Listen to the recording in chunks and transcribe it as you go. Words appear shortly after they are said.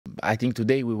I think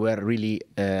today we were really,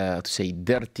 to say,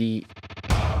 dirty.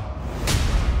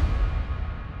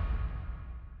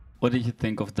 What did you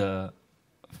think of the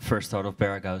first start of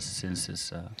Berghuis since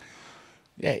his...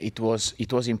 Yeah, it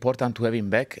was important to have him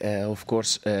back. Of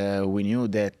course, we knew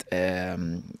that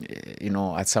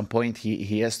at some point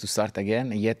he has to start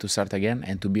again. He had to start again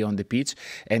and to be on the pitch,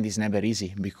 and it's never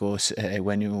easy because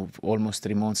when you almost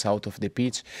 3 months out of the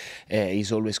pitch,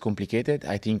 it's always complicated.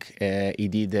 I think he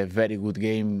did a very good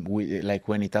game. Like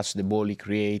when he touched the ball, he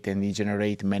create and he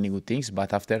generate many good things.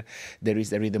 But after there is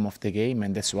the rhythm of the game,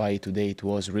 and that's why today it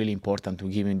was really important to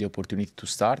give him the opportunity to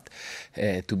start,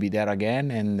 to be there again,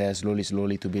 and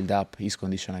slowly to build up his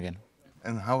condition again.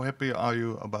 And how happy are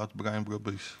you about Brian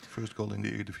Brobby's first goal in the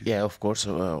Eredivisie? Yeah, of course,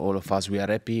 all of us, we are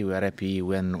happy. We are happy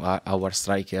when our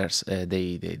strikers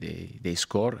they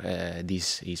score.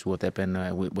 This is what happened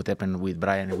with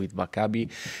Brian and with Maccabi.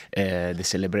 The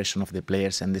celebration of the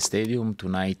players and the stadium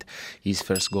tonight. His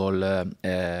first goal in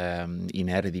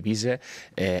Eredivisie,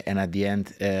 and at the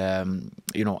end,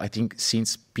 I think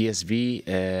since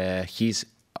PSV, his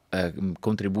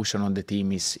contribution on the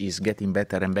team is getting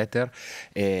better and better,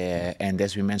 and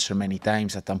as we mentioned many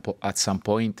times, at some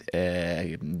point,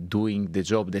 doing the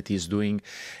job that he's doing,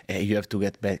 you have to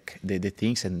get back the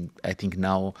things, and I think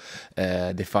now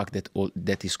the fact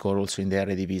that he scored also in the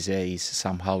Eredivisie is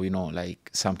somehow like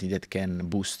something that can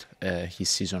boost his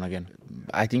season again.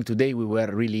 I think today we were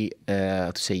really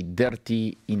to say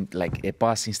dirty, in like a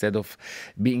pass instead of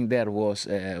being there was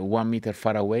 1 meter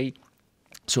far away.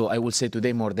 So I would say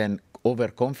today more than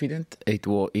overconfident, it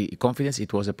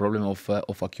was a problem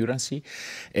of accuracy,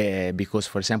 because,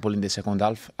 for example, in the second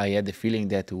half, I had the feeling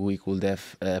that we could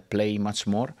have played much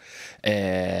more,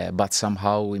 but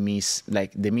somehow we miss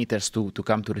like the meters to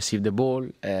come to receive the ball,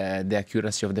 the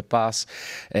accuracy of the pass,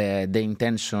 the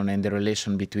intention and the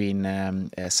relation between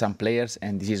some players,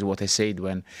 and this is what I said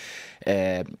when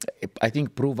I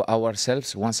think prove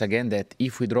ourselves once again that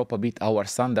if we drop a bit our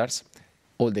standards,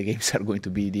 all the games are going to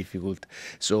be difficult.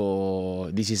 So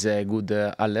this is a good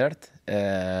alert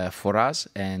for us,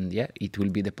 and yeah, it will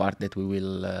be the part that we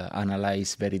will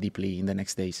analyze very deeply in the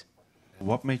next days.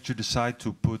 What made you decide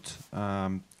to put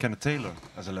Kenneth Taylor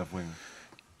as a left winger?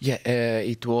 Yeah,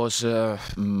 it was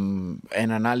an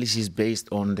analysis based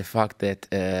on the fact that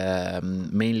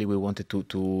mainly we wanted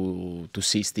to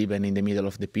see Steven in the middle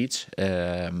of the pitch,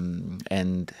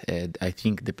 and I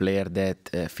think the player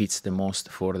that fits the most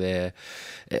for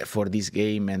this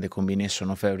game and the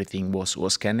combination of everything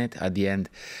was Kenneth. At the end,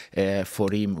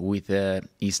 for him, with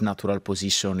his natural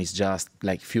position, is just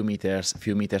like few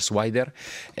meters wider.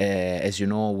 As you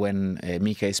know, when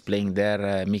Mika is playing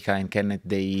there, Mika and Kenneth,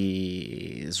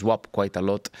 they swap quite a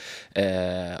lot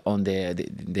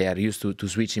they are used to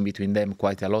switching between them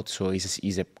quite a lot, so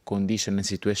it's a condition and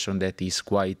situation that is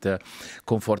quite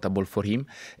comfortable for him,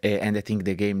 and I think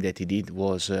the game that he did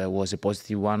was a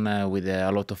positive one, with a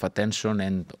lot of attention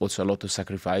and also a lot of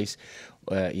sacrifice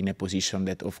in a position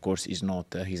that of course is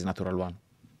not his natural one.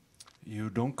 You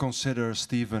don't consider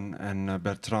Steven and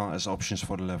Bertrand as options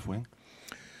for the left wing?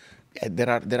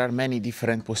 There are many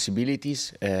different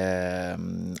possibilities.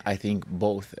 I think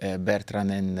both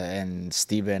Bertrand and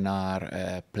Steven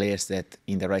are players that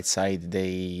in the right side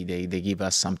they give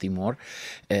us something more.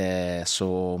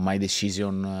 So my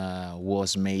decision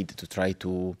was made to try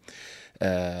to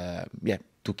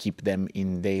keep them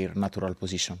in their natural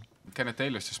position. Kenneth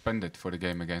Taylor suspended for the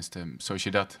game against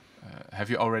Sociedad. Have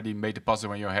you already made the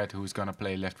puzzle in your head who's going to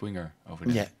play left winger over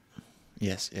there? Yeah.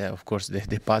 Yes, yeah, of course.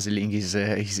 The puzzling is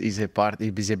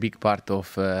a big part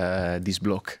of this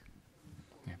block.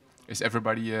 Yeah. Is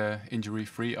everybody injury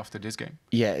free after this game?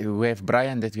 Yeah, we have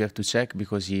Brian that we have to check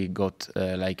because he got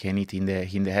like a hit in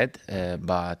the head,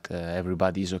 but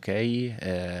everybody is okay.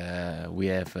 We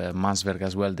have Mansberg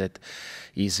as well that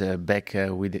is back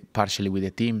partially with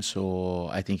the team, so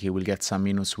I think he will get some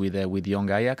minutes with young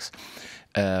Ajax.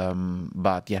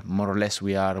 But yeah, more or less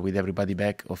we are with everybody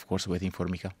back. Of course, waiting for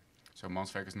Mika. So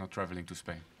Mansberg is not traveling to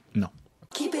Spain? No.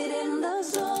 Keep it in the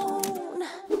zone.